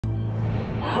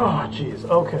Oh, jeez.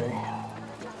 Okay.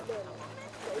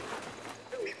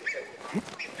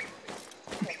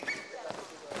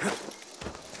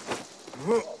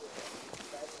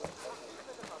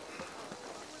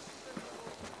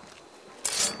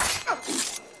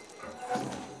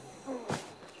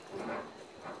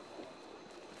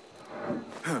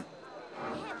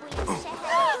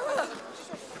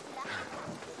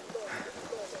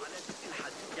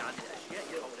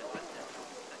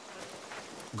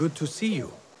 Good to see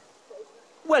you.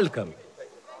 Welcome.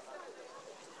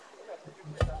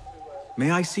 May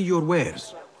I see your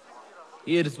wares?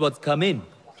 Here's what's come in.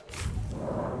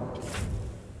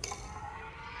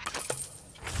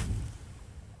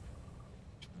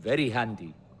 Very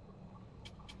handy.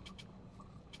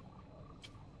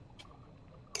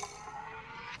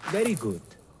 Very good.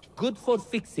 Good for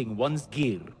fixing one's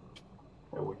gear.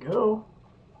 There we go.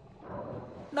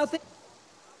 Nothing.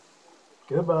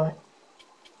 Goodbye.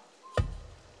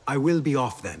 I will be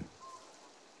off then.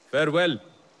 Farewell.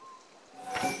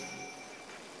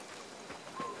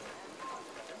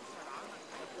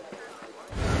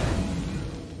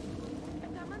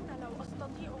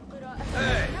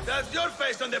 Hey, that's your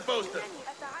face on the poster.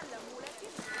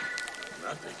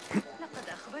 Nothing.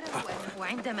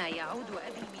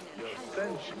 Your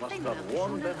stench must have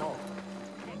worn them off.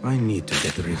 I need to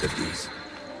get rid of these.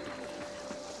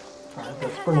 Alright,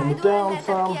 that's bringing it down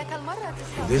some.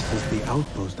 This is the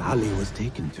outpost Ali was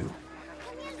taken to.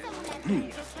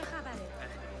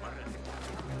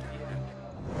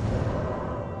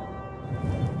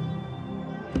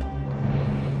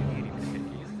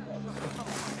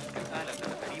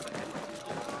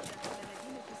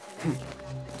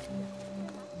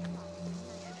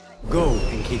 Go,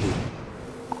 Enkidu.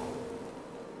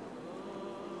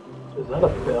 Is that a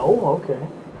bell? Okay.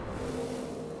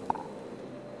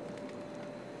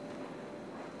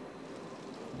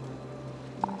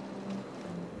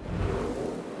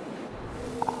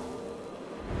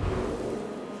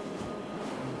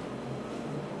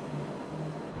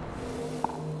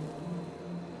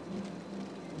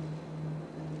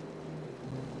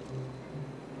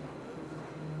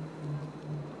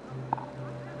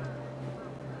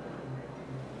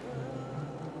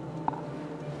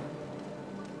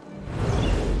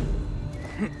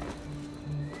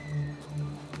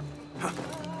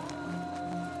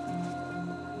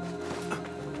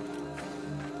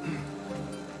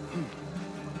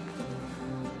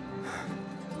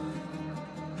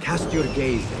 Cast your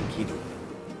gaze, Enkidu.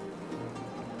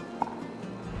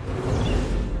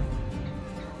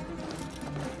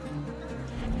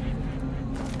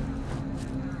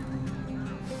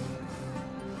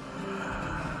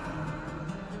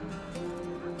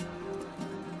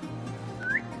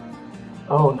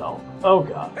 Oh no. Oh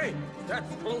god. Hey,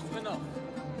 that's close enough.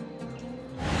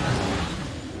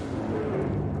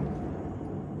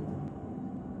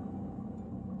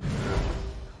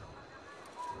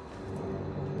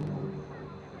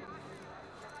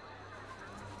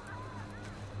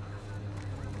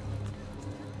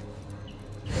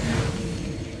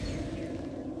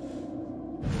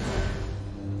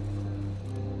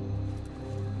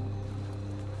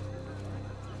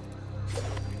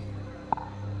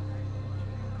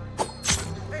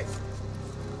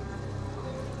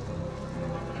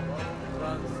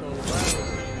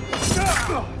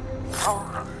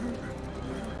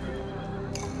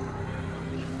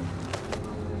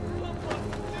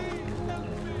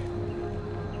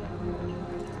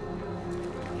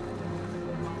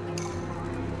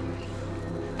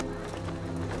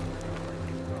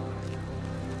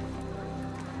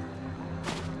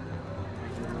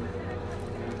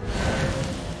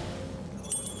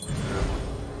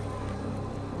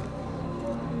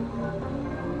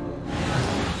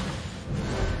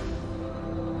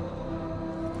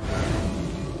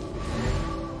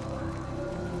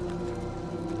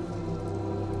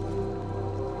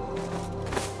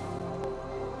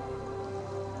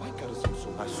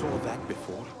 I saw that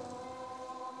before.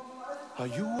 Are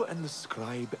you and the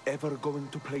scribe ever going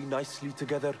to play nicely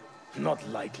together? Not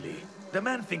likely. The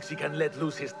man thinks he can let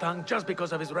loose his tongue just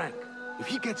because of his rank. If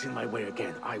he gets in my way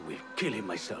again, I will kill him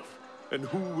myself. And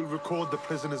who will record the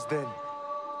prisoners then?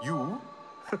 You?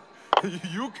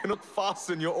 You cannot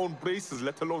fasten your own braces,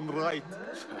 let alone write.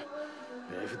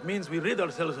 If it means we rid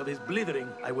ourselves of his blithering,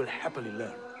 I will happily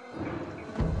learn.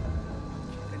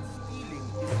 And stealing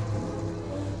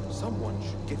is... Someone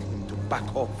should get him to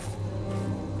back off.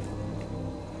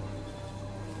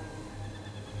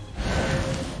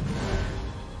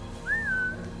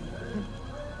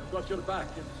 Got your back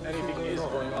if anything is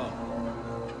going on.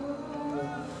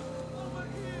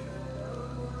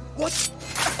 What?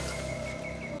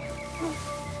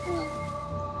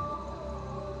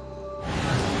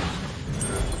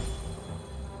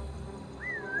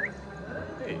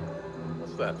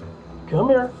 that? Come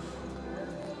here.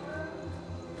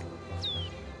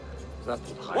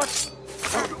 What?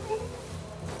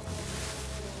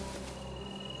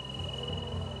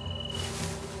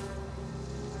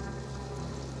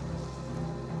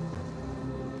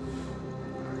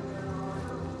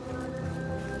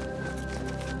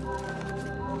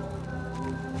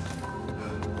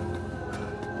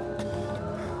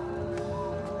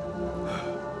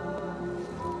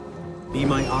 Be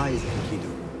my eyes, Enkidu.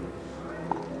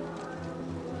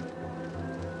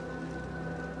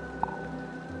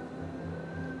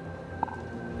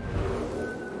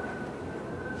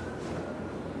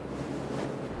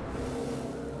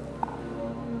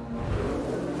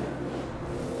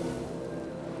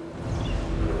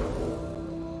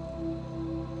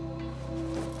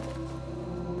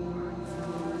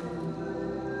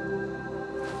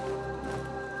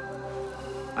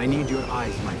 I need your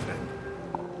eyes, my friend.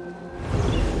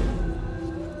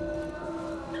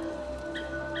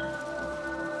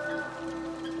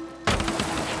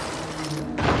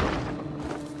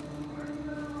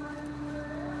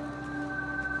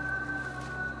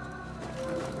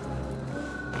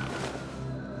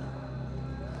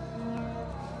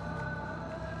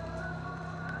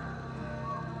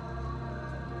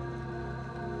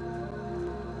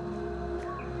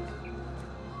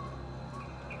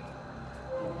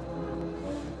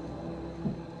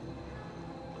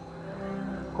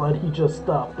 Why'd he just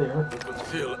stop there? You could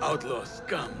feel outlaw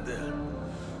scum there.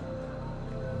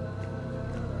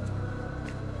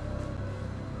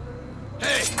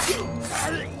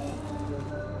 Hey!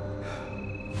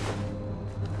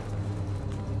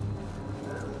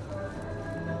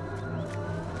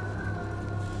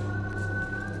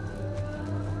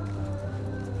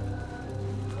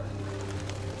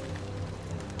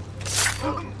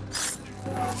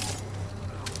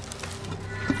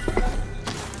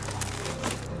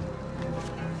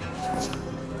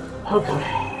 Okay.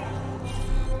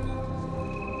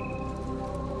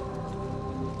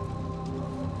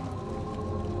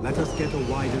 Let us get a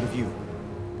wider view.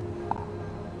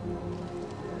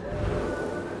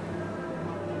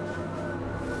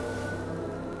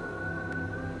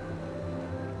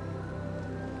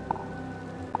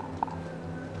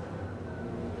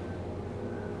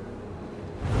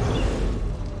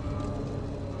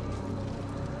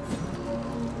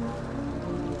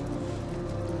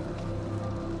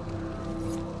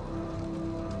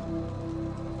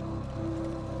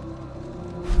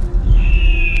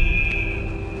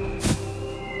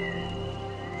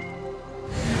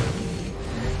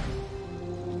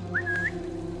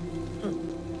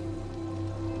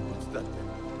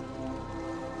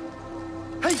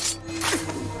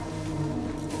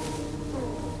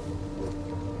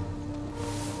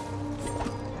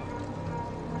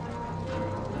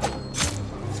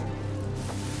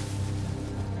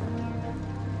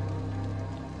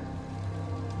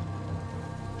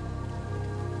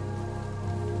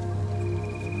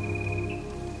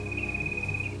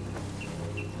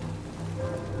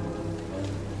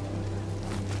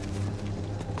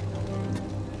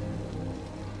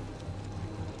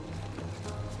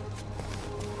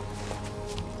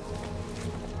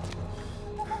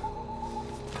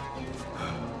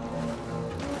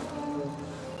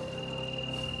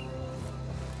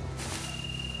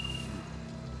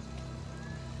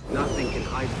 Nothing can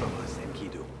hide from us,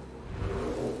 Enkidu.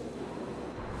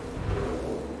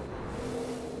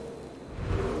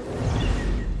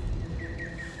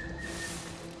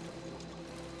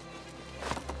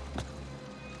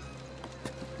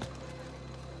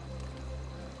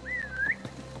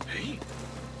 Hey?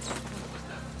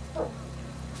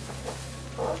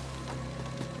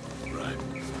 Right.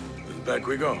 And back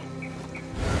we go.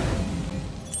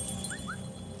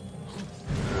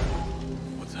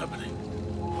 What's happening?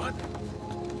 What?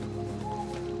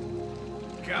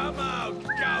 Come out,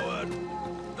 coward!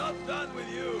 Not done with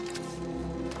you!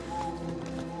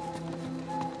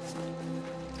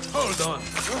 Hold on!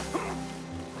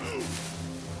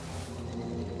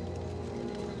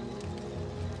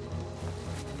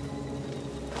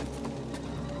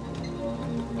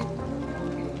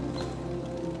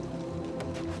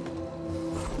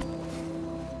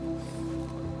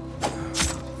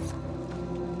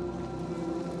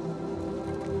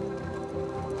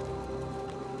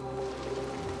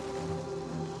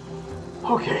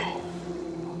 Okay.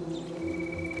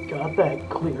 Got that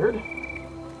cleared.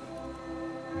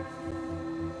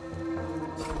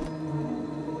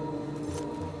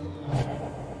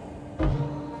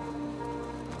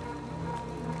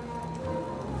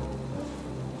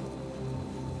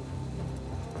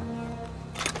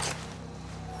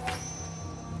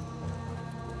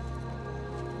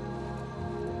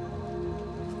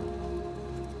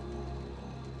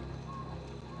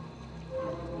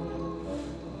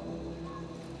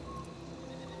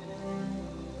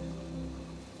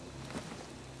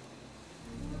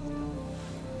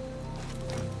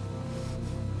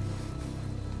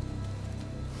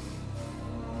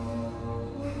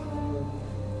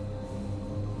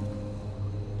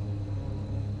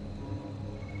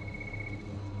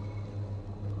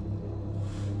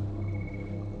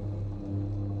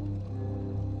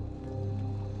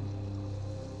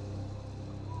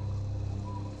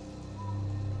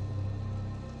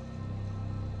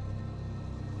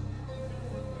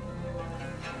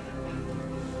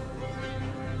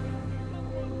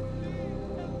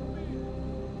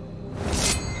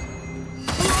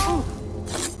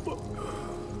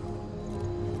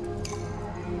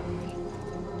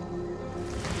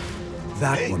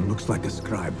 That one looks like a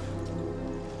scribe.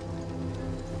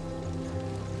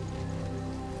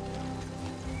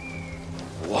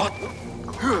 What?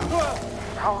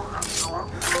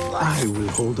 I will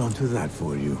hold on to that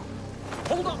for you.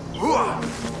 Hold on!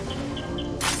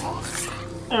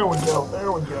 There we go,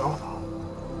 there we go.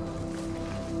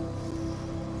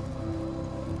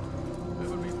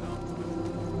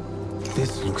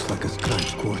 This looks like a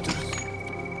scribe's quarters.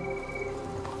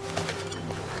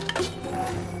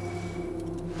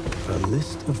 A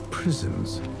list of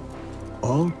prisons,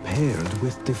 all paired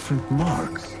with different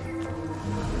marks.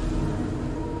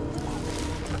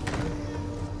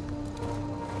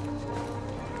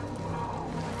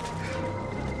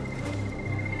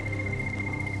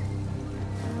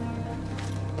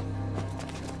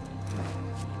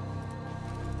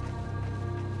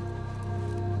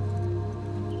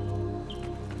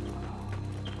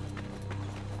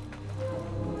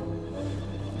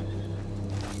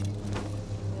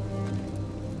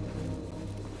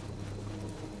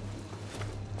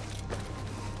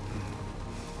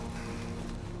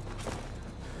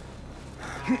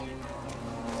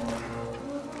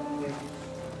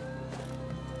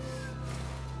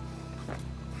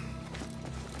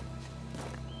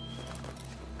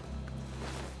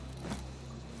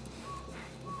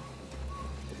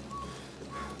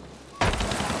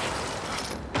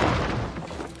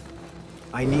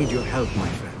 I need your help, my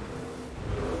friend.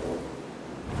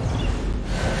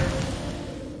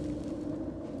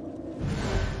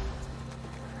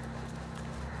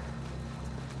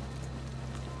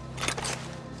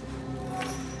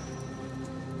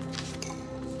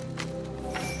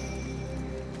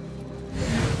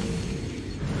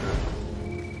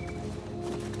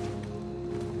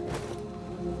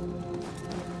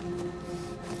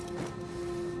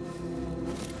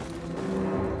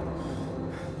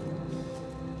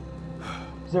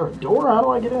 Is there a door? How do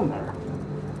I get in there?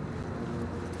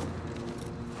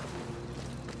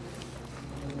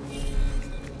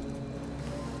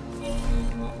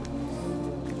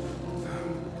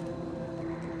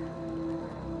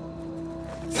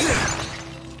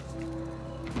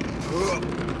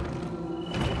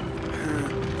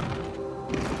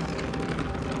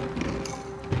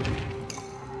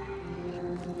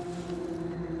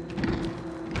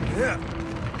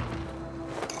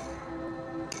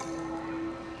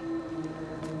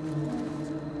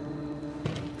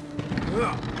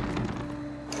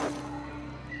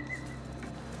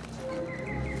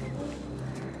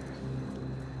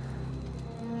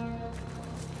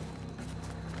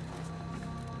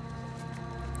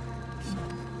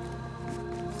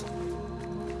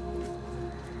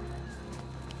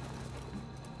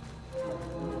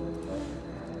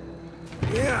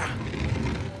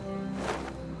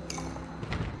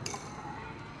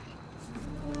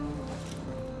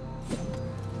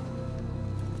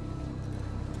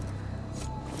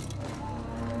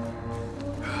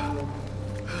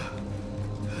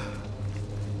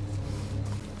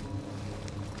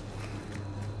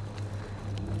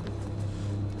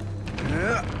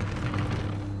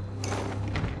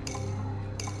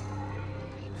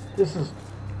 This is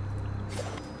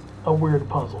a weird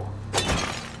puzzle.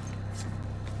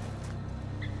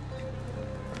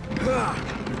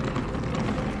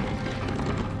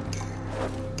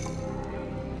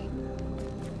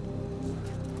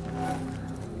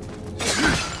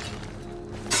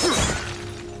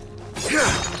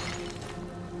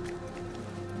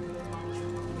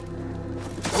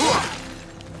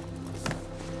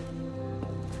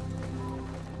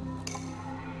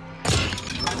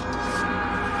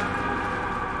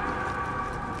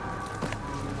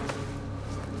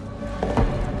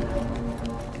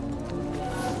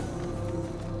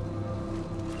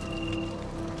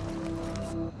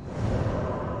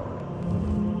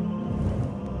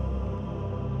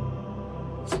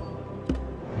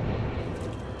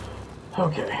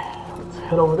 Okay, let's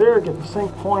head over there, get the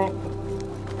sync point,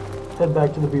 head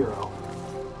back to the bureau.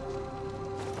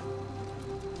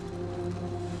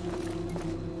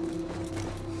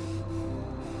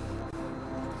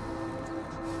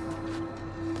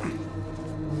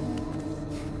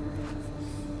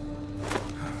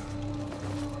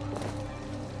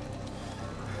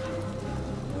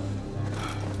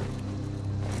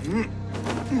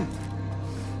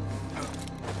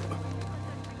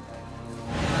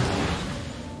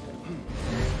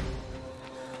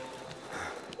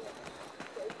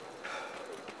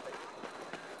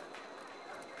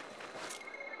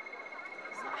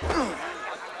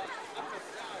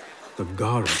 The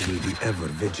guards will be ever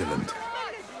vigilant.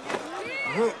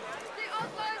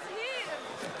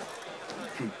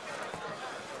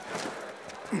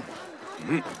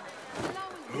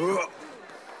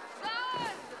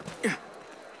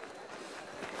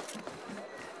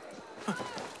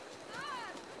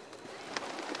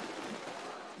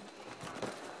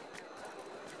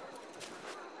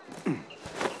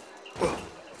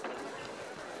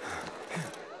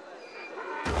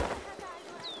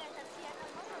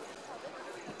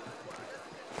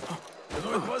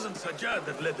 wasn't Sajjad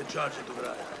that led the charge into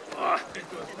Mirage.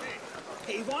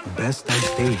 It was me. Best I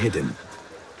stay hidden.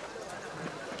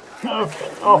 Okay,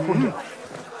 off we go.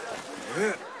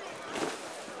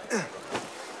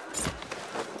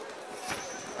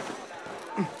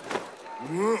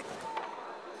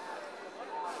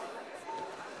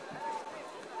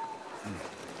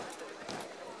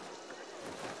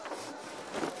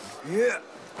 Yeah.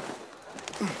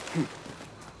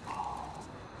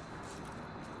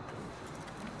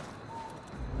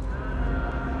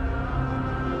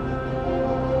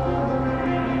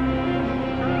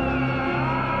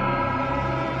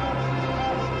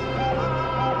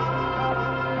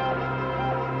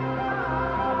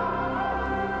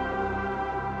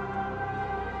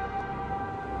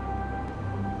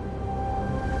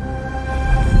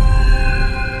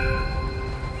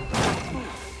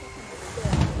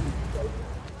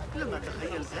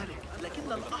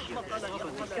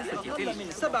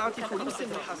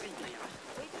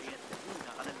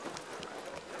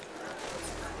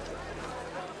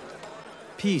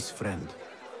 Peace, friend.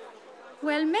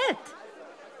 Well met.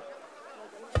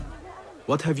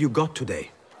 What have you got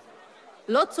today?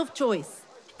 Lots of choice.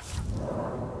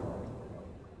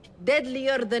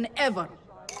 Deadlier than ever.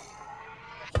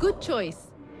 Good choice.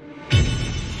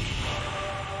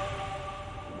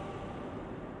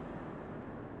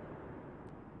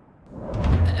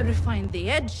 Refine the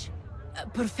edge.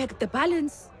 Perfect the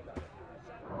balance.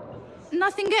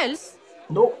 Nothing else?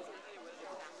 Nope.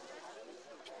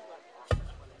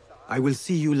 I will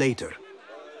see you later.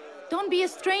 Don't be a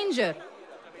stranger.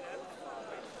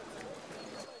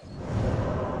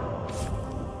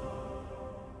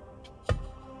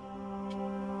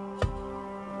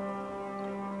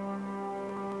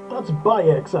 That's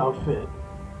Bayek's outfit.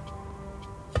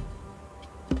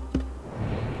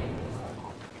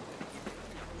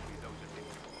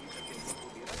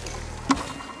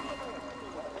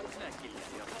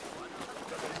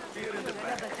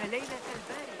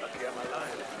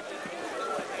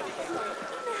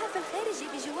 إنها في الخارج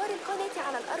بجوار القلعة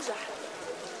على الأرجح.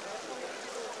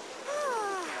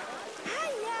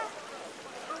 هيا.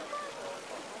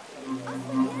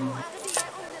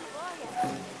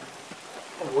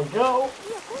 There we go.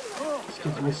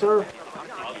 Excuse me, sir.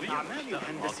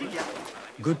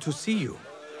 Good to see you.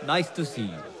 Nice to see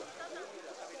you.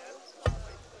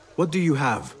 What do you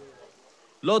have?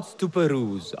 Lots to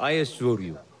peruse, I assure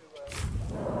you.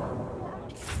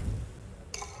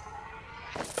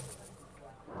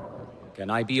 Can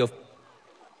I be of...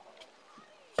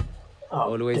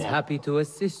 Oh, Always damn. happy to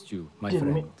assist you, my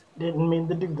friend. Didn't mean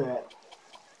to do that.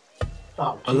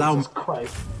 Oh, Allow Jesus me-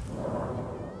 Christ.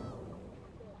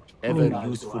 Ever Nice.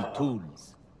 useful Wow.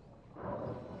 tools.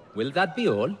 Will that be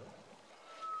all?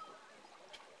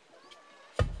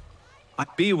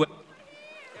 Be well.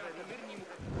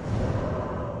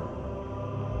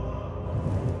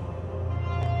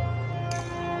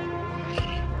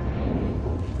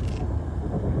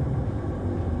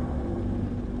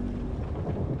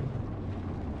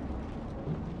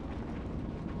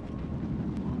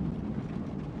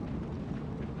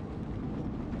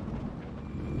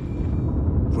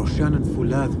 Roshan and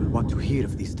Fulad will want to hear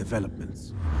of these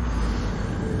developments.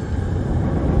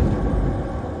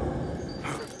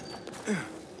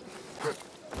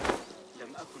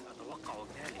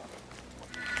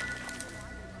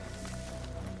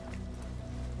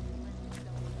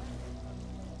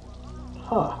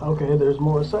 Huh, okay, there's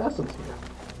more assassins here.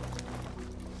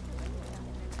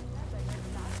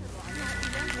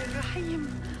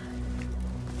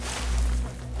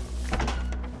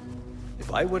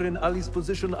 If I were in Ali's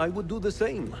position, I would do the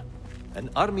same. An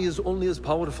army is only as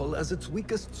powerful as its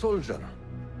weakest soldier.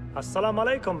 Assalamu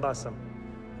alaikum, Bassam.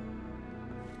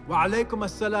 Wa alaykum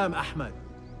assalam, Ahmed.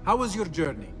 How was your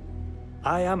journey?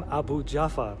 I am Abu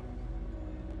Jafar.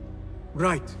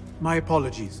 Right. My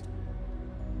apologies.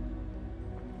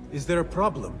 Is there a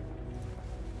problem?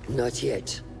 Not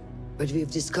yet. But we've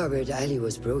discovered Ali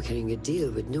was brokering a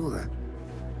deal with Noor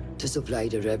to supply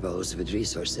the rebels with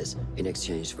resources in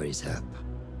exchange for his help.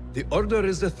 The Order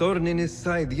is a thorn in his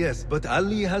side, yes, but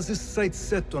Ali has his sights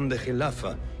set on the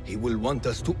Khilafah. He will want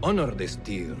us to honor this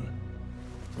deal.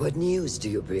 What news do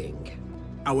you bring?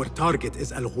 Our target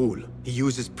is Al Ghul. He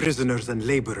uses prisoners and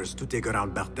laborers to dig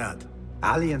around Baghdad.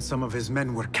 Ali and some of his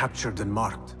men were captured and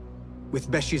marked.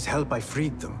 With Beshi's help, I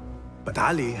freed them. But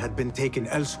Ali had been taken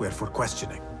elsewhere for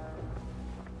questioning.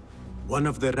 One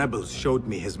of the rebels showed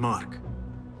me his mark.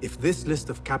 If this list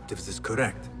of captives is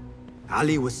correct,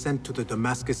 Ali was sent to the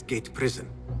Damascus Gate prison.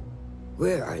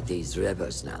 Where are these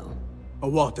rebels now? A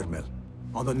watermill,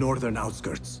 on the northern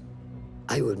outskirts.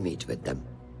 I will meet with them.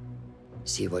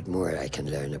 See what more I can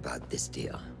learn about this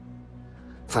deal.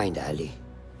 Find Ali.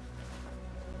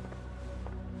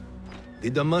 The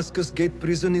Damascus Gate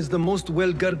prison is the most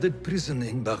well-guarded prison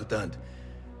in Baghdad.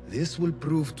 This will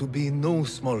prove to be no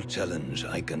small challenge,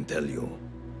 I can tell you.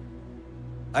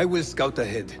 I will scout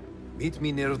ahead. Meet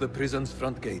me near the prison's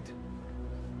front gate.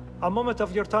 A moment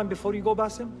of your time before you go,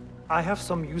 Basim. I have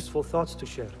some useful thoughts to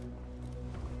share.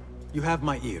 You have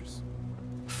my ears.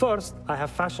 First, I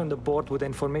have fashioned a board with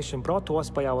information brought to us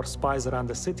by our spies around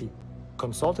the city.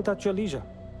 Consult it at your leisure.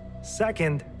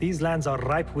 Second, these lands are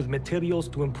ripe with materials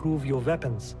to improve your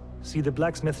weapons. See the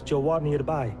blacksmith Jawar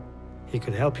nearby. He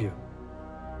could help you.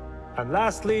 And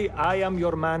lastly, I am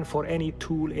your man for any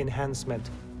tool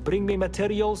enhancement. Bring me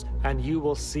materials, and you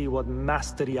will see what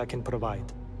mastery I can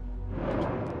provide.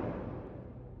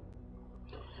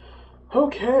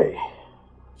 Okay.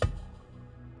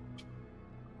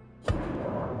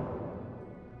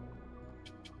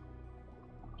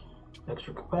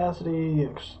 Extra capacity,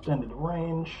 extended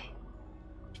range.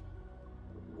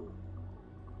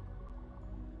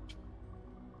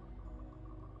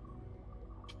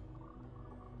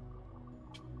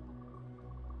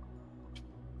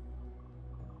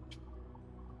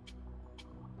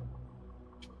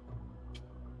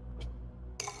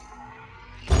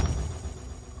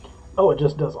 Oh, it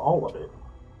just does all of it.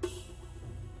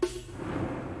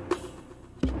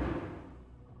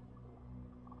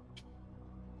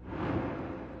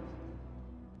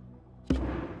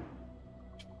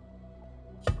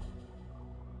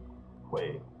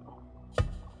 Wait.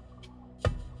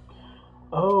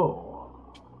 Oh.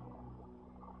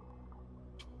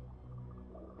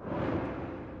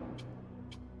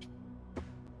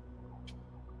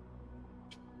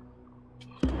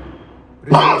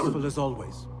 Resourceful as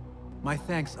always. My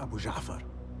thanks, Abu Ja'far.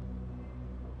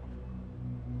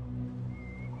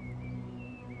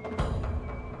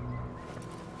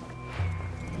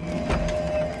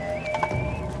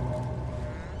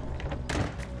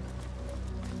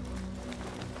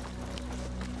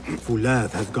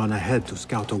 Fulad has gone ahead to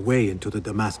scout a way into the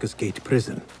Damascus Gate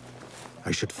prison.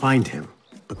 I should find him,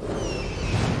 but...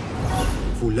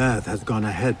 Fulad has gone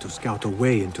ahead to scout a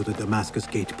way into the Damascus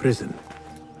Gate prison.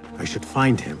 I should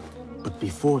find him, but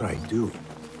before I do,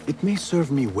 it may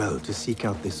serve me well to seek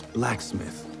out this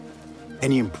blacksmith.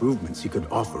 Any improvements he could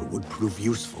offer would prove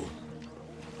useful.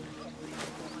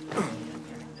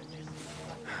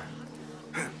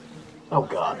 Oh,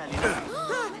 God.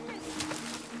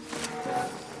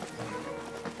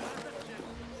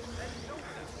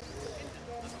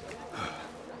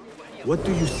 What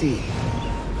do you see?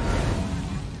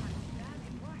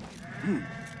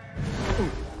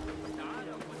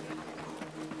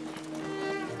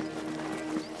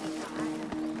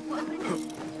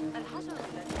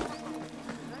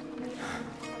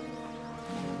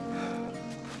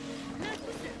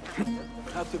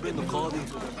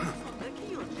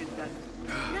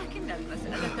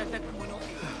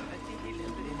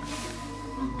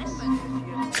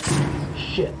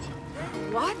 Shit.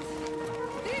 What?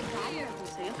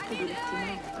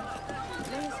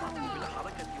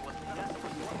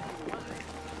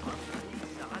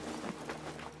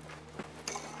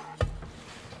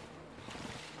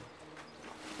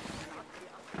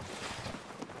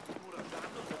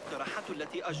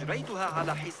 التي أجريتها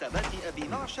على حسابات أبي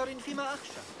معشر فيما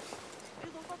أخشى.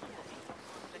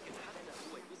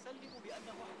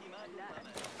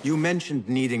 You mentioned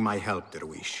needing my help,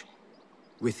 Derwish.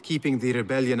 With keeping the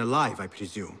rebellion alive, I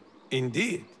presume.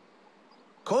 Indeed.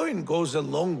 Coin goes a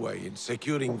long way in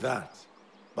securing that.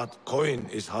 But coin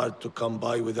is hard to come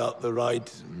by without the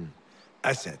right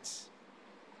assets.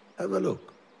 Have a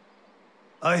look.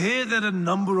 I hear that a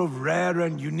number of rare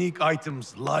and unique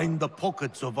items line the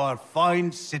pockets of our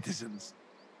fine citizens.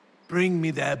 Bring me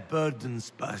their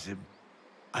burdens, Basim,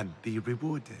 and be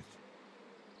rewarded.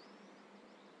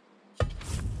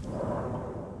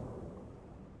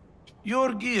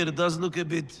 Your gear does look a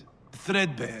bit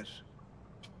threadbare.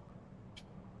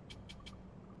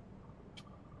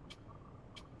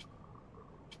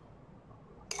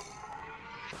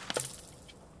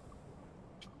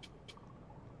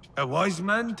 A wise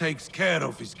man takes care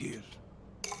of his gear.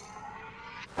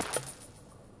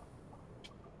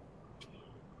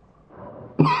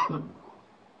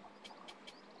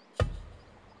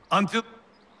 Until...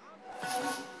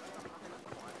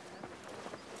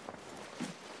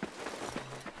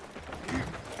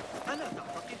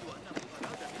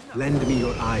 Lend me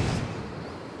your eyes.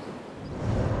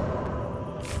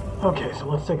 Okay, so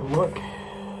let's take a look.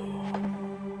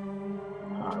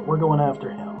 Alright, we're going after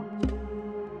him.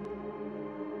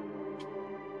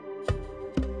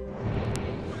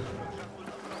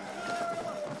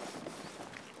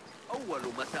 أول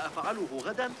ما سأفعله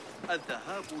غدا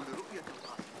الذهاب لرؤية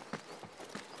القاصر.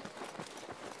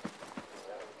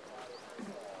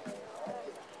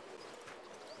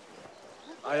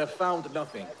 I have found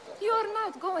nothing. You are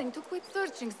not going to quit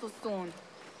searching so soon,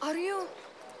 are you?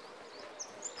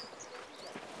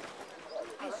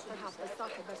 I should have the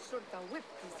Sahib al-Shurta whip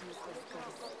these useless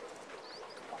girls.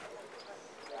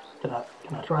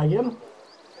 Can I try again?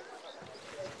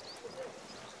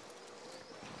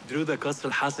 Drew the Qasr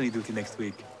al-Hassani duty next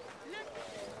week.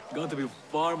 Going to be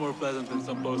far more pleasant than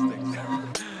some postings.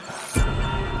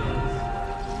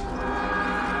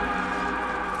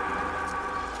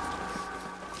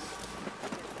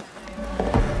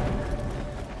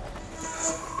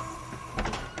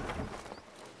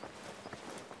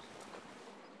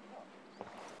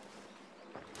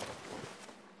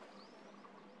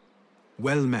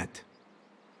 Well met.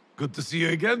 Good to see you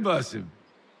again, Basim.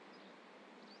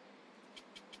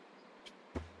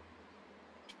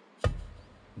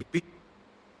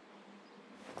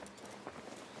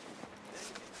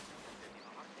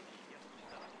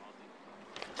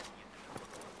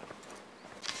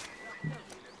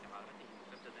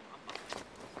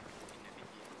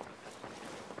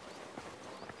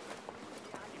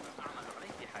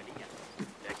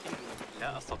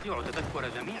 لا أستطيع تذكر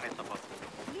جميع التفاصيل.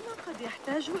 لما قد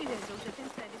يحتاج إلى زوجة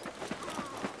ثالثة؟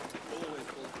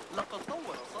 لقد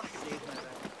طور صاحب.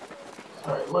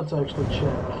 Alright, let's actually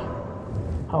check.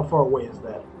 How far away is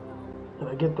that? Did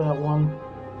I get that one?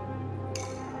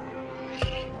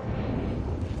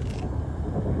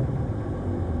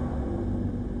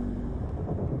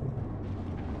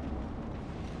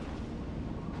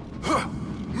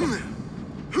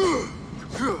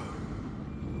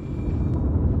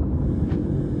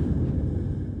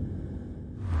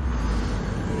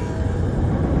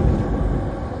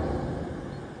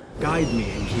 Guide me,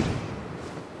 Enkidu.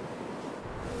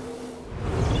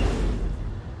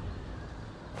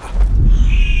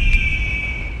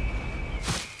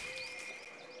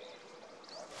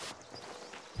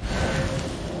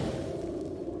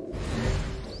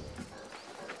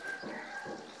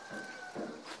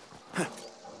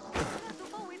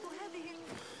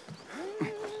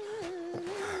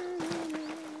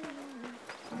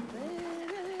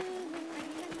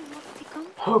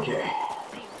 Okay.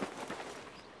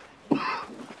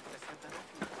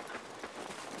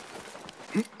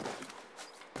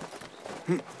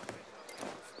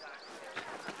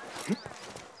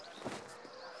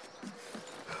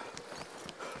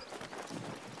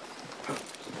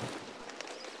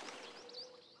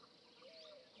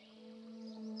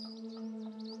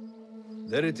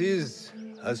 There it is,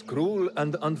 as cruel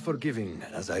and unforgiving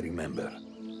as I remember.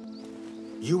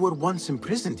 You were once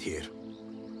imprisoned here.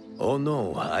 Oh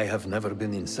no, I have never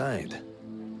been inside.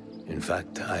 In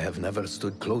fact, I have never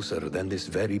stood closer than this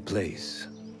very place.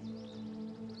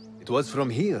 It was from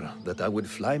here that I would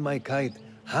fly my kite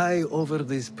high over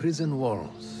these prison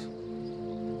walls.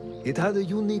 It had a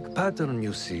unique pattern,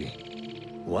 you see.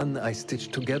 One I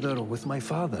stitched together with my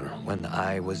father when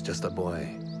I was just a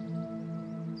boy.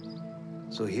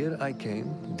 So here I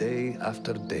came, day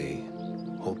after day,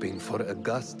 hoping for a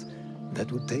gust that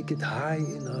would take it high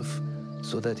enough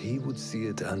so that he would see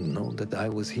it and know that I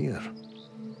was here.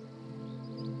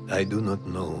 I do not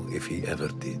know if he ever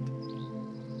did.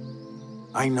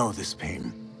 I know this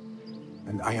pain,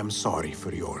 and I am sorry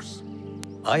for yours.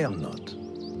 I am not.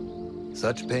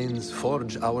 Such pains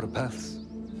forge our paths.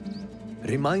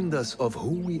 Remind us of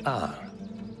who we are,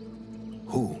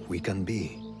 who we can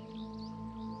be.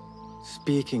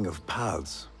 Speaking of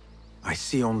paths, I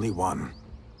see only one,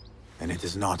 and it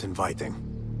is not inviting.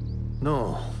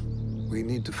 No, we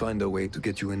need to find a way to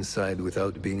get you inside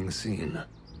without being seen.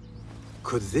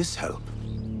 Could this help?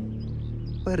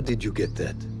 Where did you get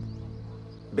that?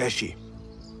 Beshi.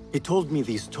 He told me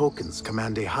these tokens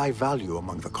command a high value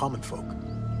among the common folk.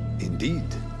 Indeed.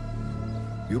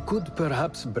 You could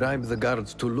perhaps bribe the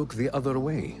guards to look the other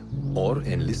way, or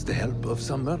enlist the help of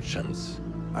some merchants.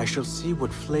 I shall see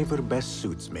what flavor best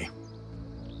suits me.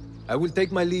 I will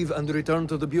take my leave and return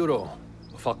to the Bureau.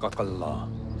 Faqakallah.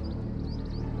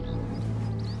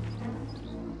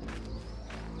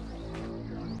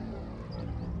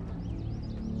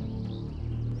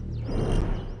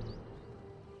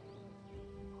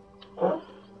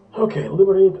 Okay,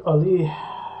 liberate Ali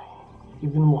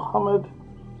ibn Muhammad.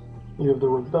 You have the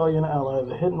rebellion, ally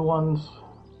the hidden ones.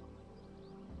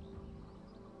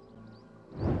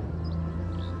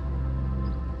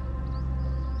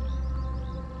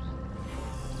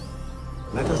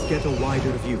 Let us get a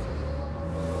wider view.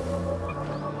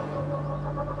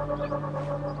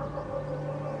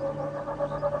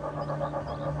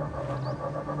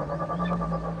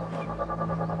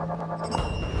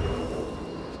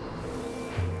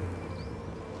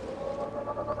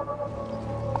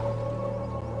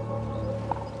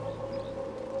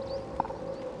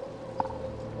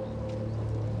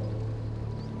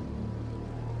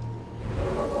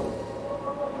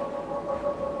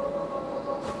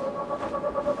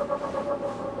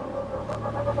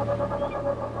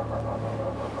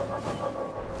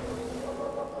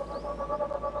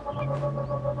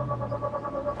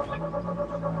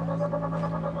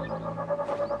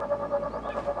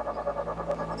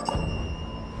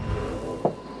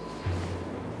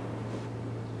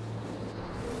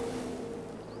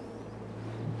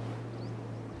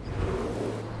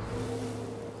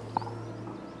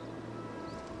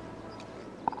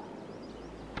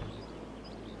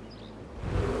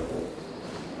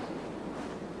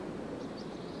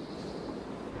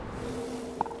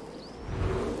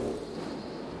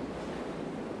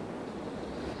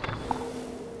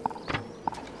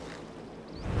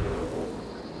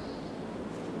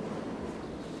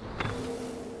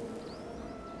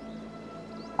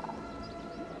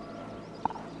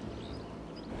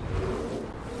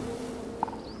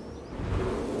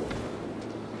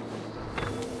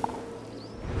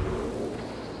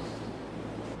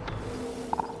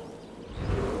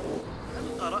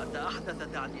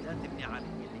 تعديلات ابن علي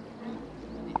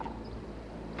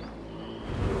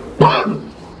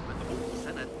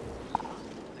سند.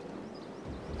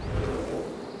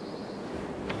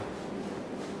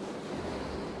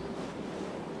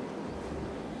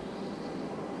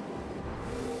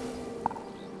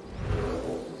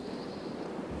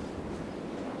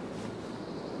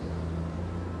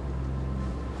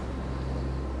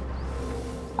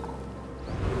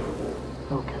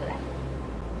 Okay.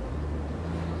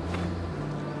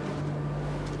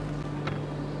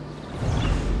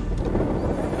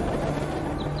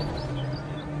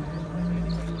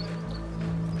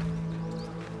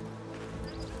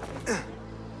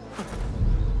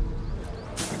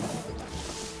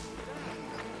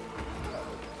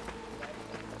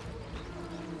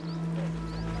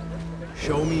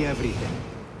 Show me everything.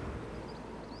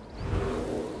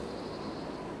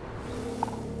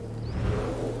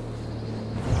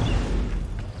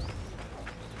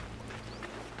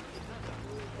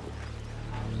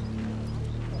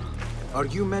 Are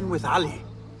you men with Ali?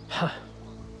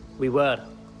 We were.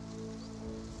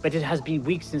 But it has been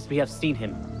weeks since we have seen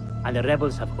him, and the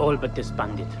rebels have all but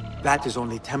disbanded. That is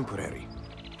only temporary.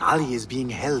 Ali is being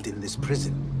held in this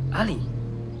prison. Ali?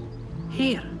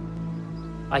 Here?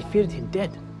 I feared him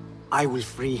dead. I will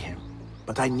free him,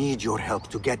 but I need your help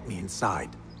to get me inside.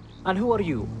 And who are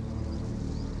you?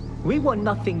 We want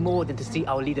nothing more than to see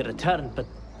our leader return, but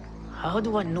how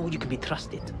do I know you can be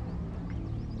trusted?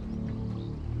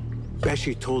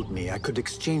 Beshi told me I could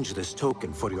exchange this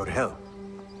token for your help.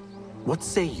 What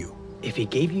say you? If he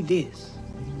gave you this,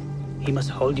 he must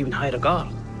hold you in high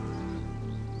regard.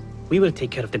 We will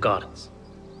take care of the guards.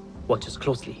 Watch us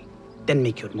closely, then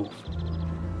make your move.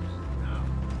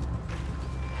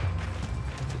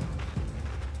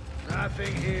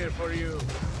 Nothing here for you.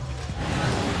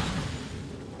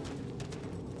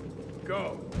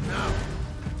 Go, now.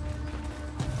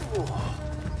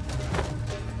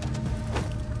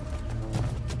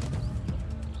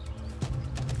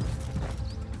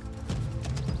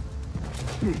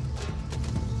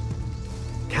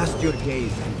 Cast your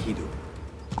gaze, Enkidu.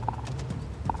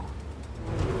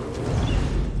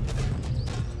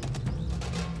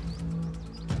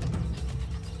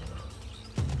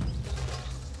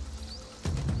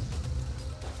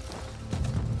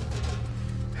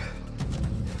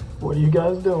 What are you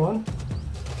guys doing?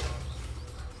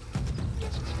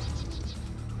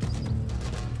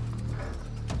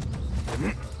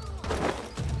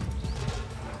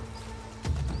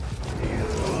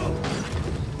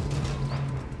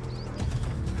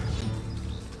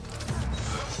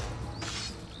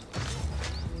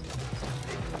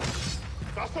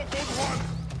 That's a good one.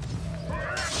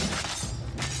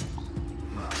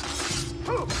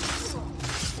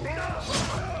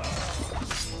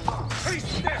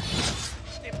 Face death.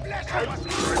 The blessing was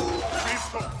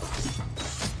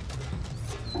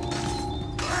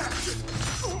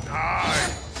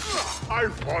I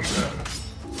wonder.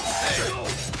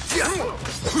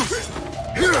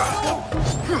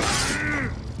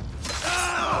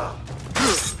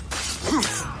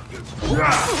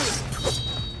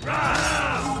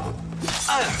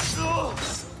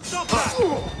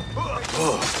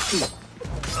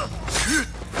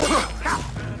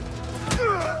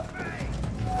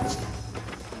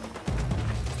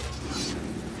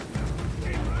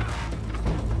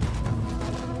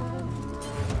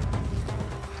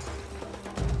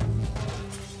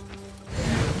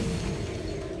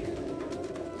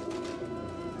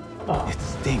 It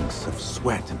stinks of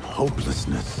sweat and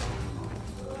hopelessness.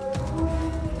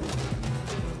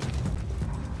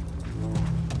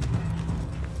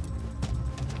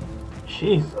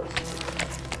 Jesus.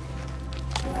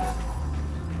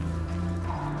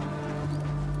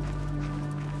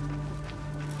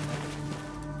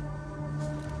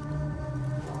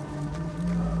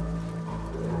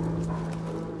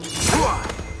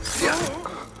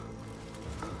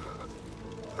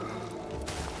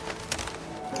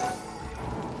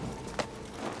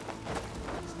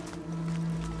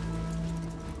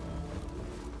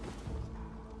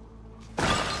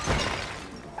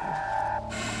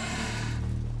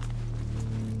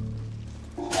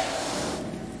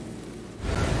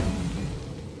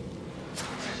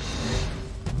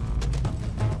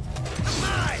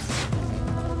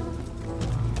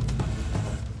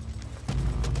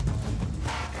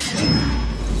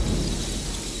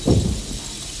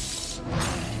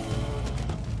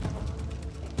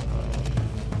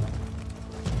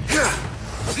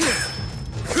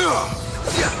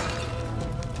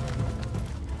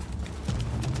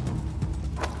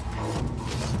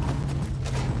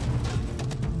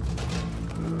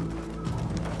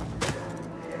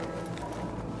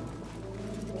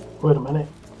 Wait a minute.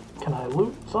 Can I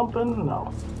loot something?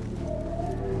 No.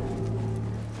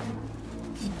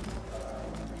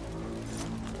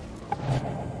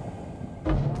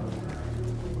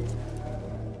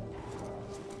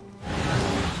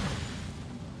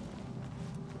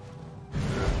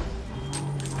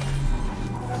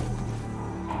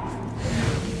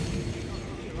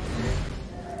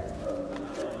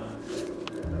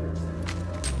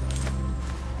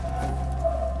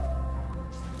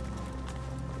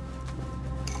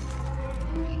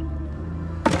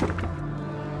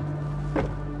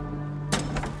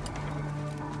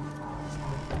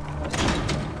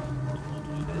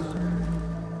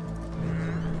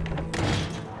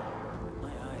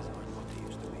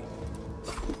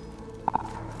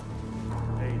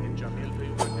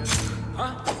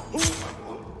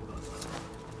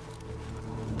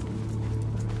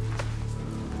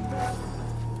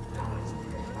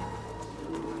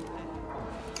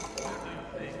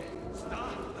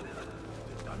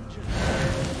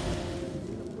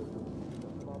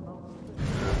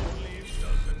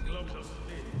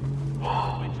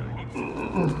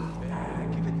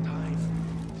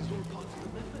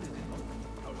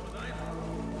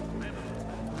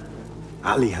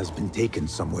 Ali has been taken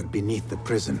somewhere beneath the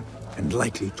prison and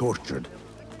likely tortured.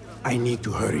 I need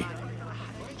to hurry.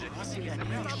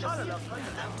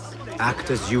 Act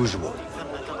as usual.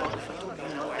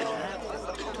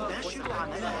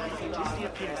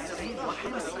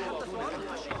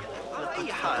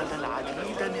 حقد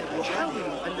العديد من رجال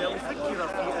ألا أفكر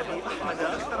في أبي أحمد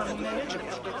أكثر مما يجب.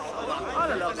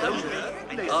 على الأقل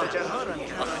ليس جهارا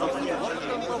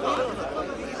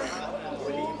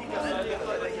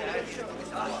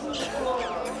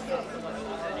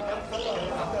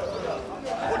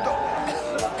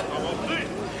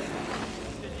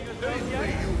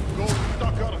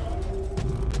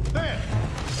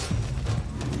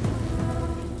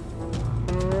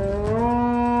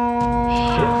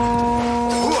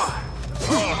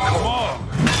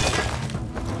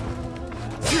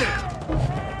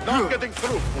Getting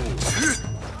through,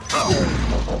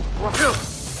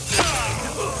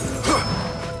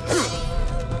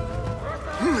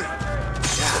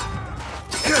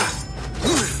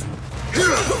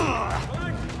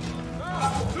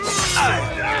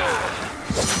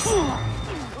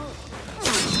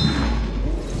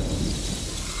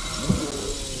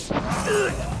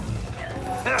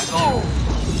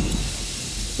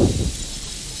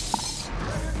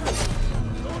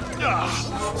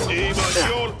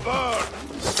 You'll burn!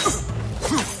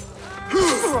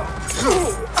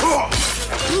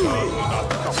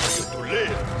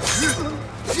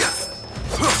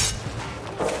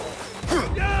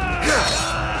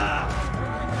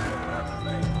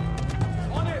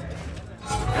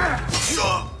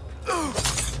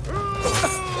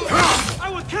 I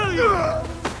will kill you!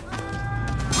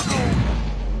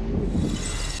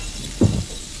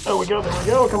 There we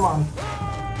go, come on.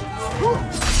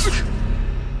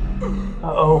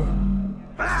 Uh-oh.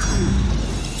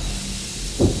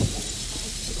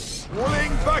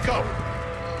 Pulling back up!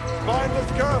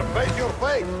 Spineless curve, face your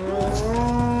fate!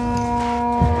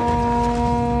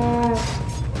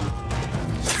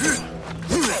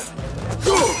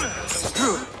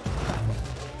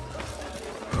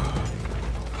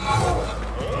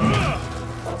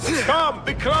 Come,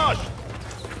 be crushed!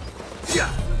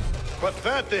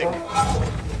 Pathetic!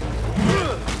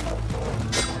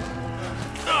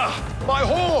 My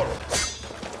whore!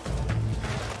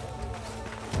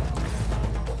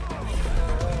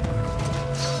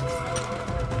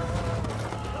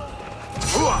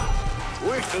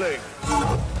 Weakling!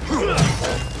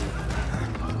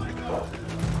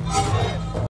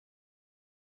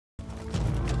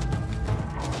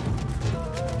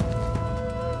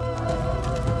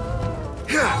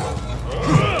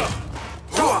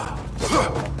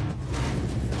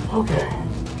 Okay.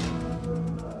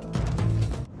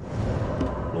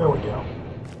 There we go.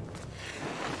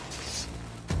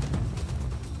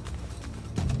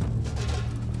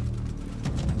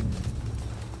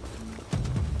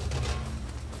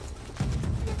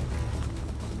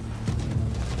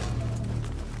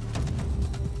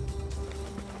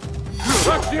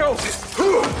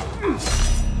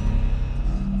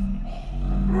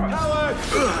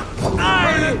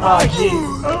 Ah,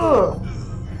 jeez. Ugh.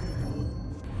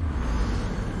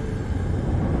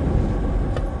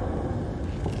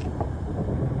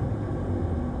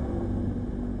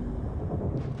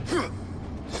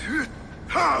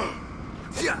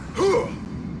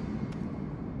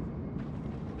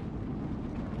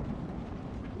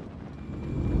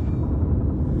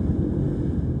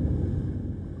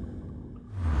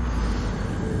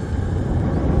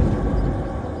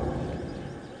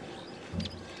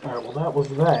 that was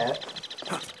that.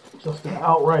 Just an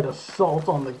outright assault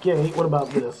on the gate. What about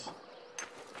this?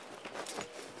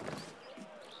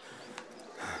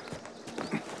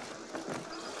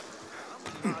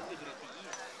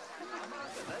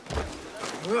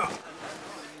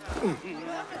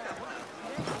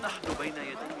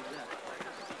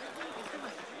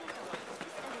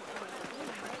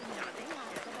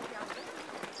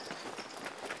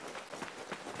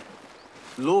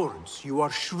 Lords, you are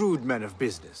shrewd men of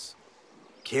business.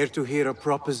 Care to hear a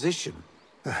proposition?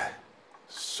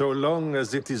 So long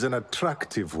as it is an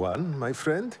attractive one, my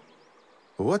friend.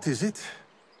 What is it?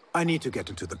 I need to get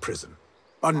into the prison,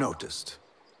 unnoticed.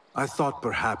 I thought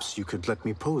perhaps you could let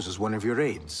me pose as one of your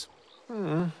aides.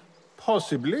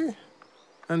 Possibly.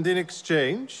 And in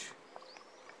exchange?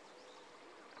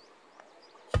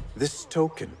 This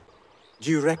token,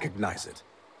 do you recognize it?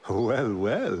 Well,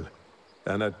 well.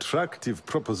 An attractive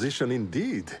proposition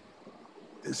indeed.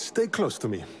 Stay close to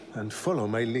me and follow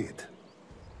my lead.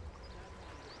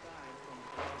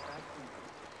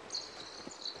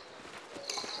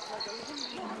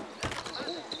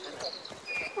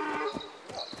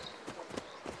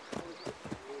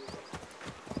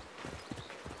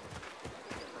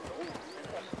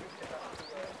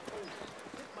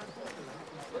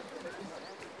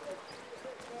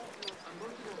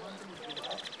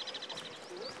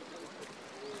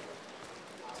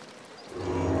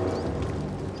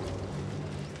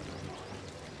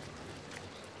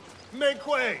 Make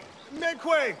way! Make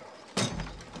way!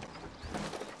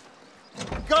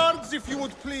 Guards, if you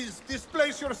would please,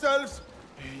 displace yourselves.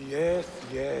 Yes,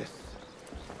 yes.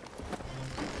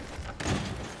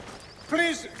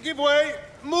 Please, give way.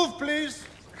 Move, please.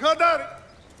 Hadar!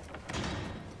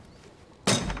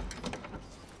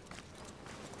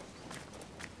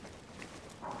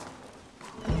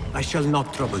 I shall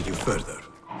not trouble you further.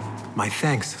 My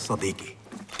thanks, Sadiqi.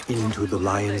 Into the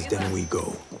lion's den we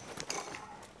go.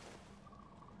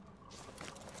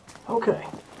 Okay.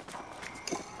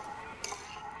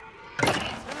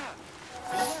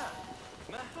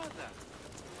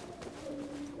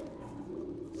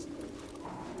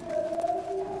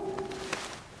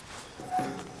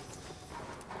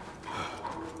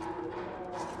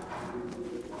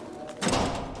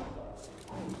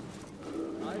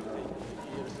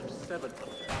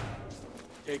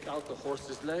 Take out the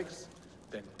horse's legs,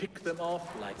 then pick them off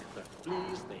like the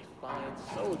fleas they find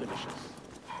so delicious.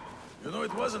 You know,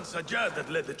 it wasn't Sajjad that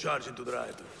led the charge into the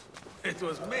rioters. It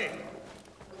was me.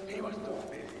 He was too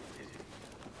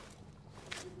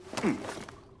busy.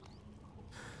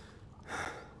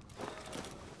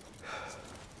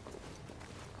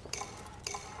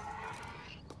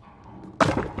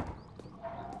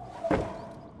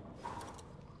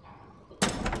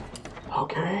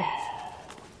 Okay.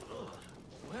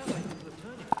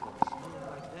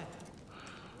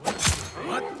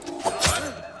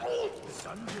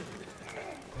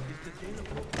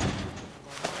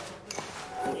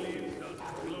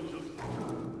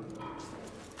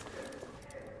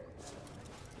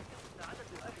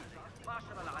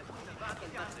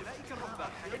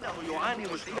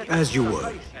 As you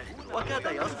were. وكاد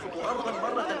يسقط أرضا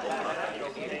مرة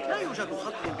أخرى. لا يوجد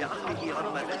خط بعقله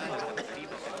رغم ذلك.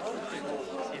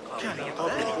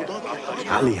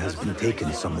 Ali has been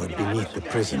taken somewhere beneath the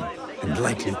prison and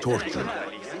likely tortured.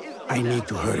 I need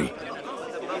to hurry.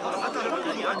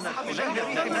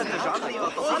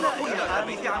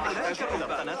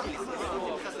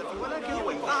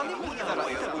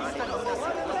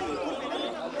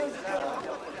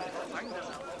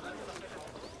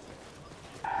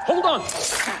 Hold on!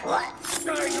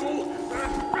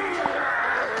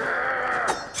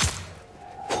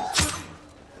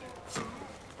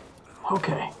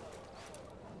 Okay.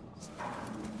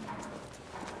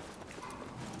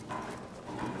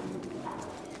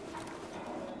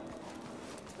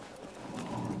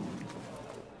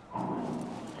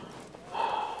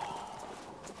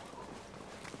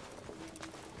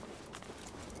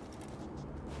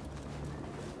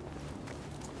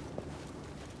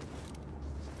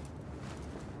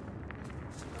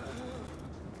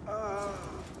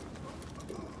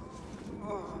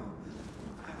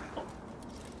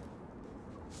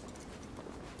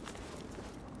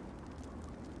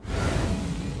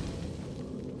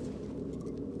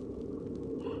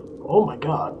 Oh my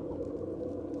God.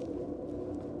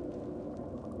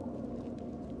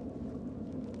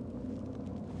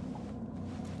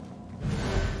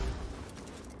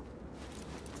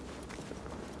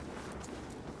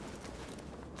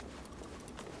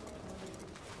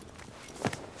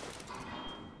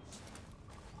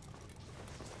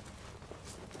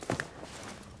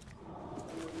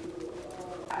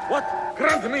 What?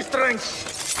 Grant me strength!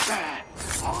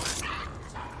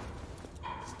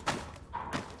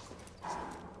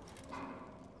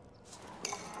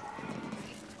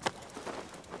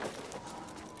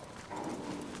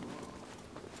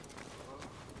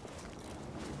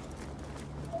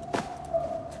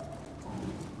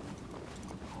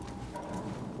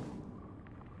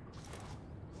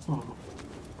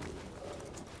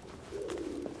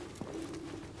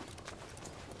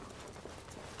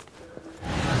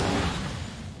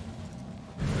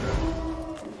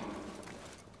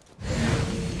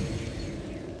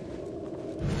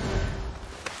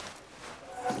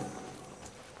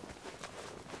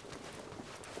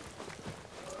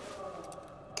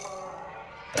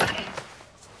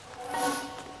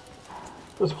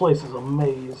 This place is a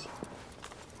maze.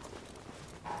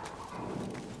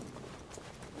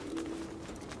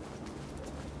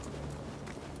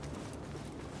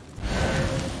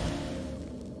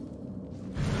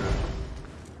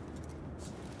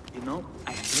 You know,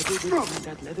 I never did find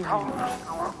that leather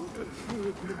anymore.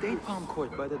 The date palm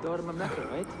court by the Dar Mamlaka,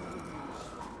 right?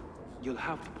 You'll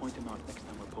have to point him out next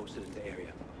time we're posted in the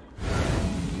area.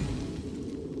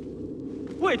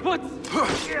 Wait, what?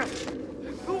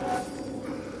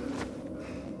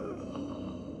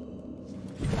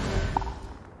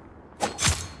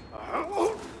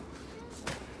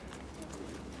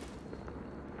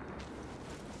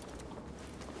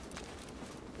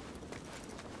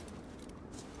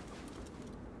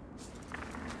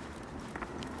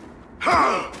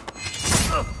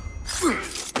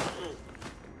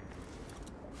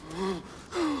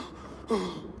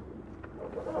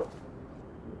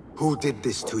 Who did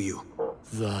this to you?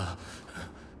 The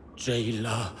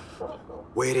jailer.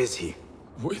 Where is he?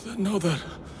 With another.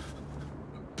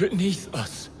 Beneath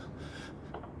us.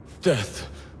 Death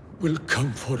will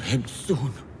come for him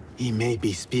soon. He may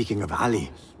be speaking of Ali.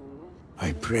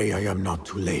 I pray I am not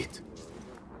too late.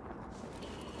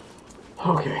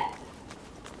 Okay.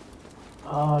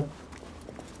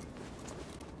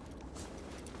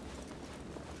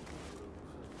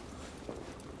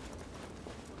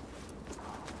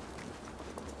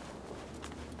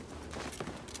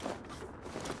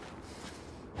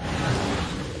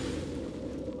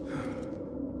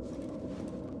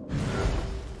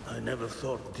 I never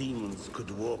thought demons could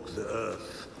walk the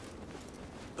earth.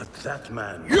 But that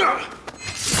man... Do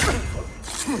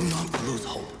not lose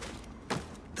hope.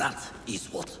 That is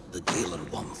what the jailer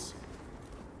wants.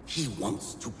 He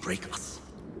wants to break us.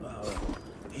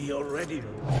 He already...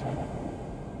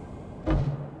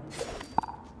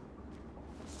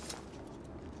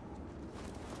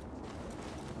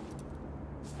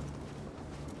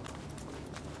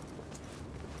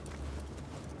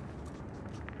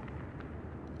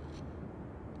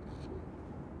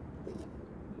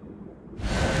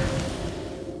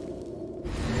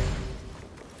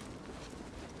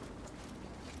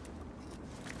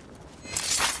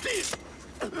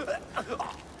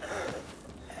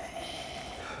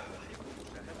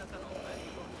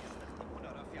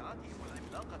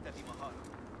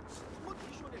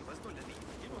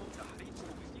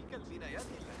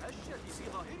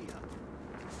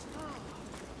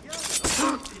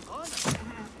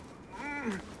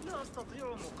 لا أستطيع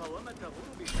مقاومة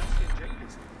غروب شمس جيد.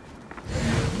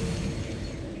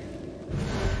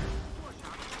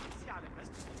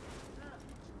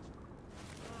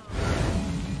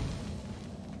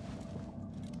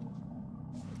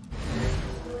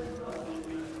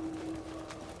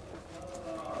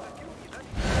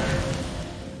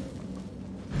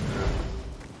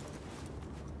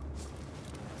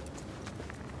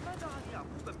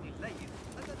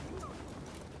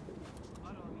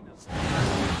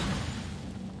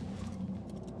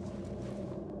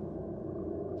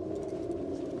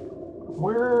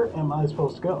 Where am I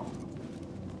supposed to go?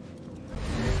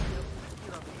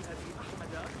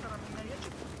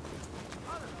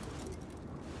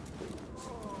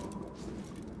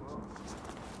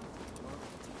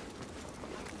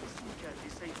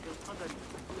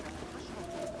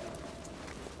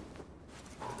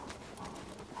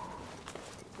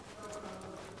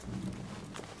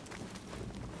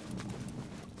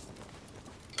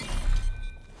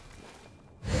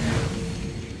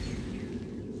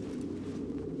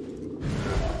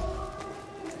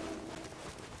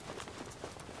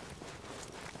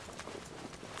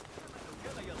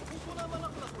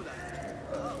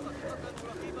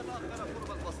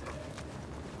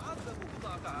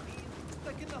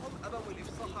 لكنهم أبوا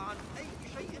الإفصاح عن أي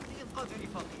شيء لإنقاذ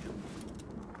رفاقهم.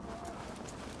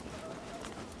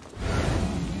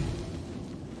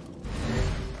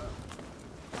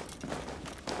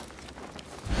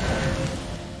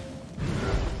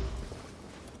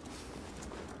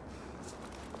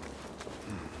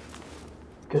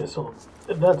 Okay, so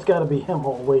that's got to be him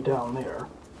all the way down there.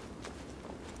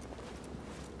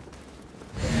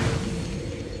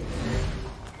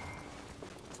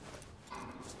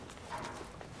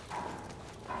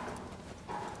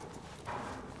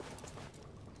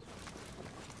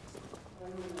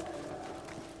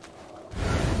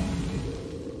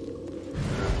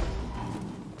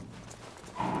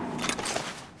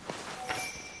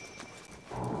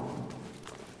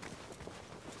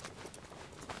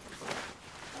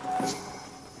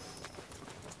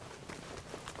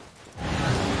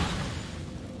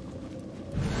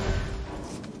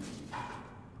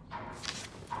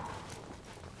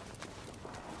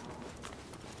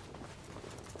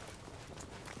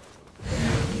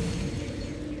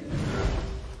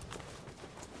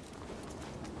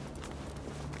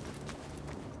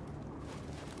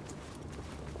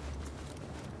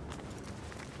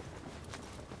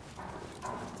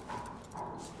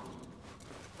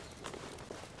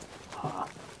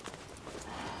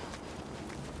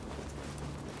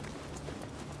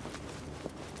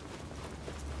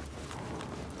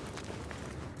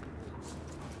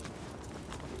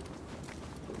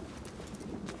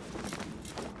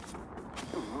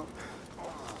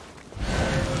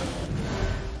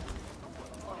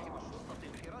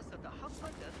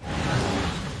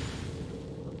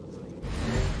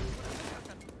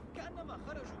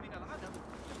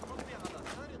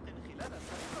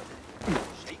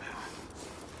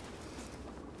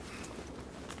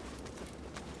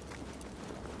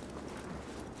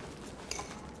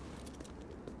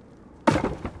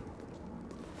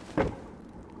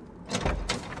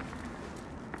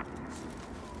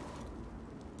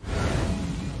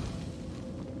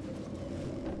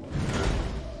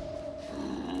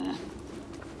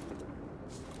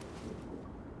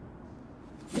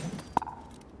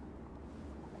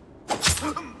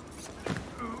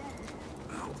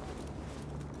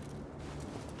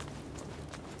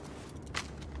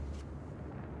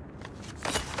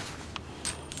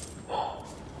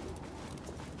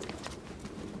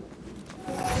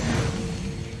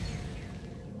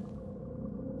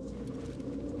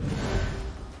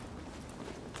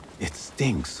 It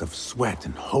stinks of sweat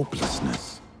and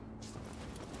hopelessness.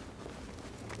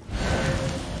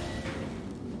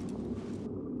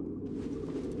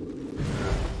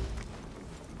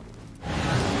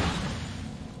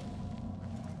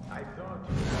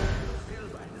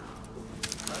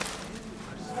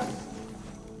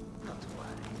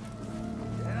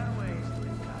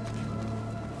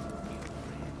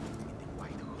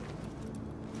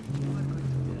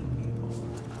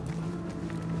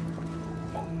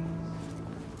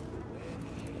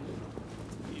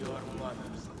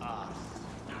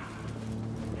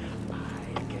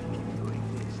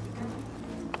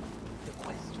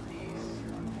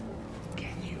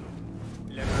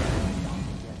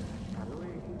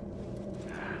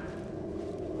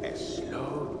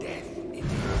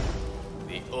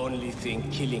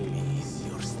 Killing me is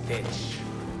your stench.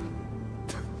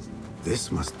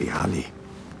 This must be Ali.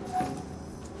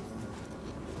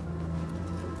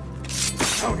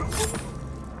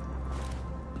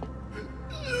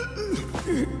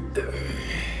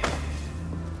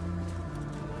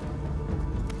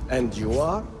 And you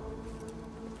are?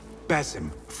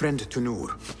 Basim, friend to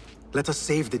Noor. Let us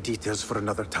save the details for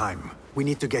another time. We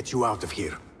need to get you out of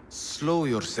here. Slow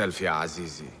yourself, ya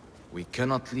Azizi. We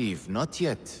cannot leave, not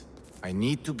yet. I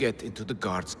need to get into the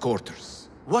guards' quarters.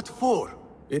 What for?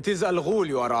 It is Al Ghul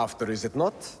you are after, is it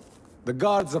not? The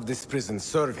guards of this prison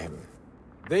serve him.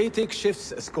 They take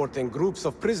shifts escorting groups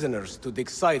of prisoners to dig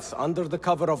sites under the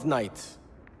cover of night.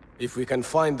 If we can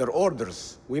find their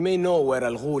orders, we may know where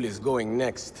Al Ghul is going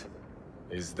next.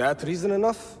 Is that reason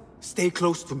enough? Stay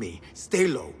close to me, stay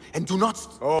low, and do not...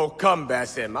 Oh, come,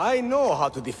 Basim. I know how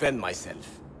to defend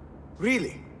myself.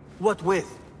 Really? What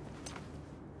with?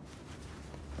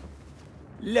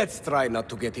 Let's try not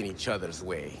to get in each other's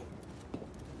way.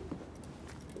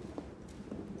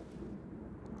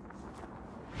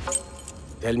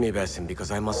 Tell me, Basim, because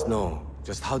I must know.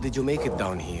 Just how did you make it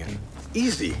down here?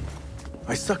 Easy.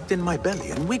 I sucked in my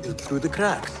belly and wiggled through the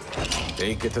cracks.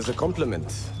 Take it as a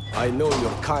compliment. I know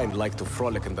your kind like to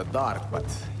frolic in the dark, but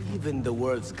even the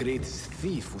world's greatest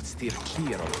thief would steer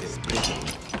clear of this prison.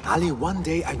 Ali, one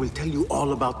day I will tell you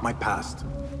all about my past.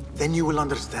 Then you will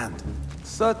understand.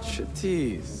 Such a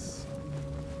tease.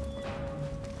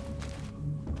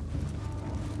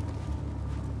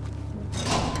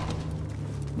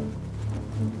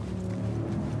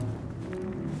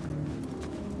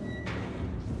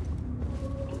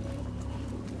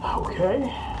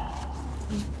 Okay.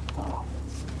 Oh.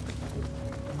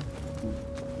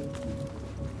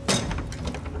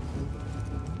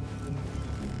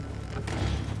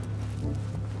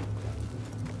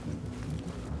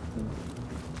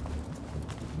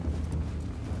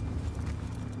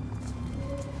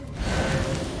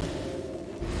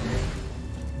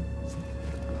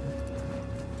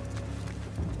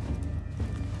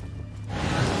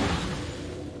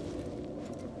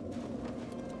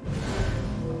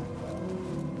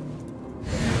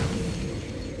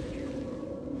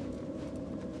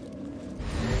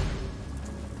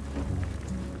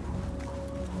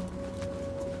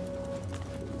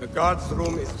 The guard's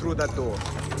room is through that door.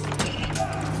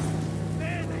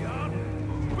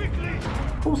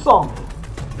 Who saw me?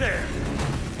 There.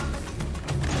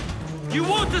 You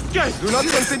won't escape! Do not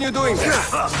continue doing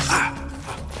that.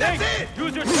 That's it!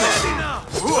 Use your steady now!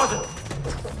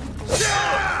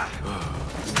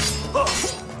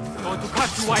 I'm going to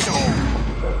cut you wide open.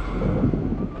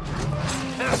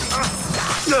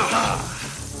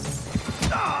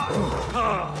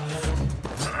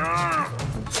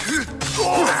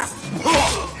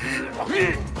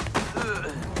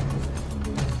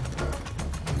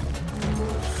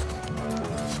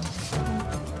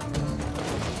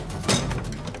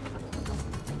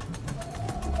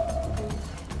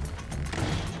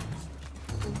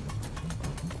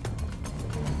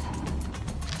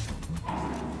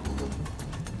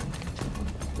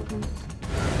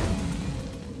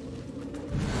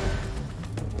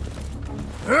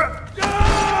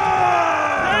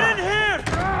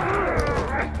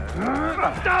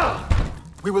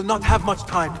 We will not have much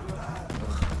time.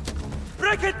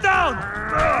 Break it down!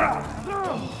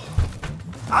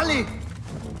 Ali!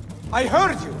 I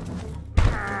heard you!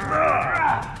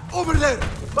 Over there,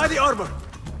 by the armor!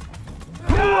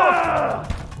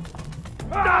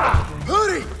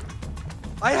 Hurry!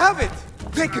 I have it!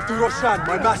 Take it to Roshan,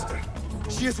 my master.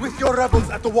 She is with your rebels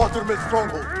at the watermill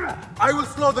stronghold. I will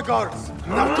slow the guards.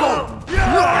 Now go!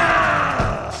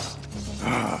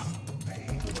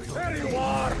 There you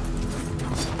are!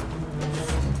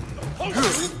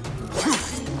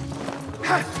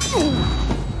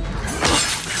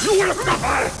 You will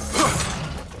suffer!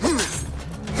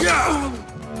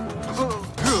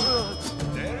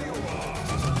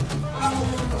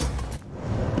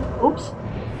 Oops.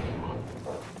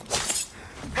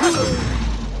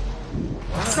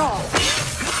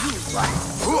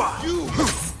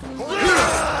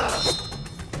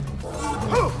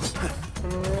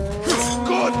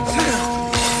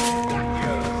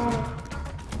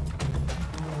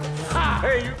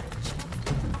 Hey, you!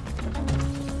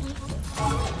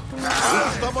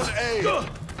 Someone aid!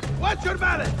 Watch your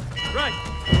balance! Right!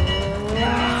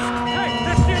 Hey,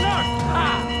 that's the alarm!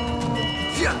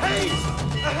 Hey!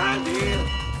 A hand here!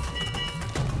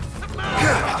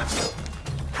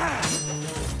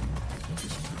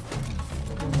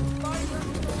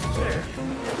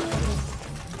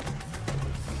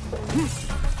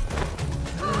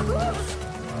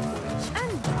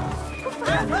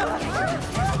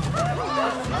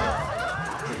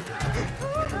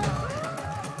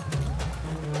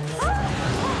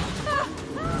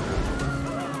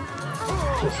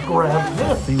 Just grab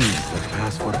this. Things that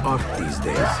pass for art these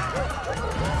days.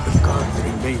 The guards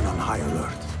remain on high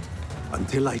alert.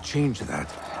 Until I change that,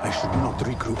 I should not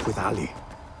regroup with Ali.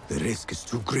 The risk is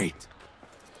too great.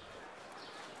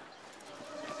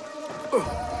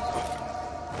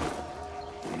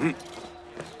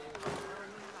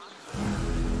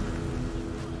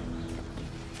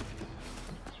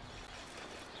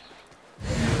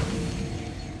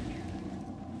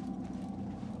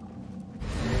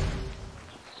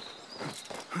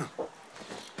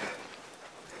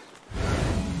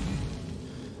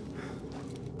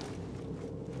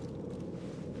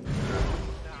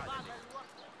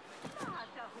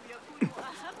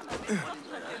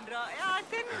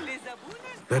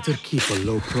 Better keep a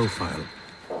low profile.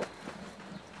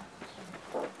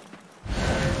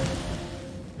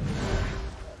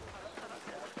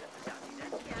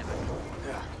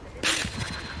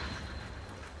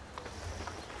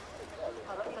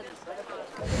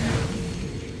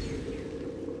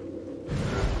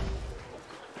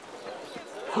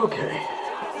 Okay.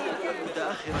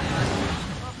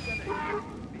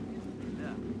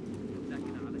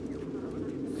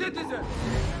 Citizen,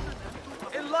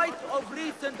 in light of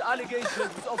recent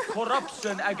allegations of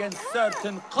corruption against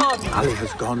certain Qadi, Ali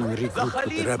has gone and regrouped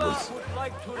with the rebels.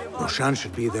 Roshan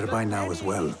should be there by now as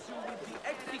well.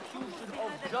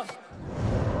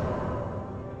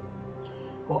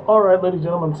 Well, alright, ladies and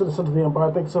gentlemen, citizens of the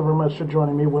Empire, thanks so very much for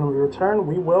joining me. When we return,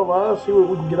 we will see what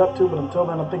we can get up to, but until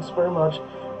then, thanks very much.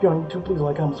 If you're on YouTube, please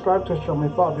like and subscribe to us, show me a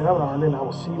thought if you haven't already, and I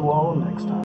will see you all next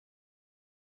time.